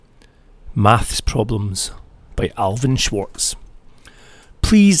Maths Problems by Alvin Schwartz.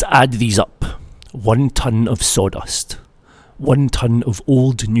 Please add these up. 1 ton of sawdust, 1 ton of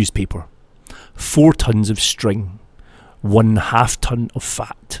old newspaper, 4 tons of string, 1/2 ton of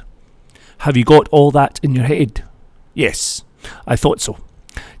fat. Have you got all that in your head? Yes, I thought so.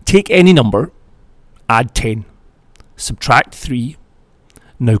 Take any number, add 10, subtract 3.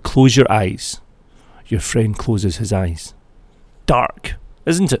 Now close your eyes. Your friend closes his eyes. Dark,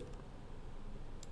 isn't it?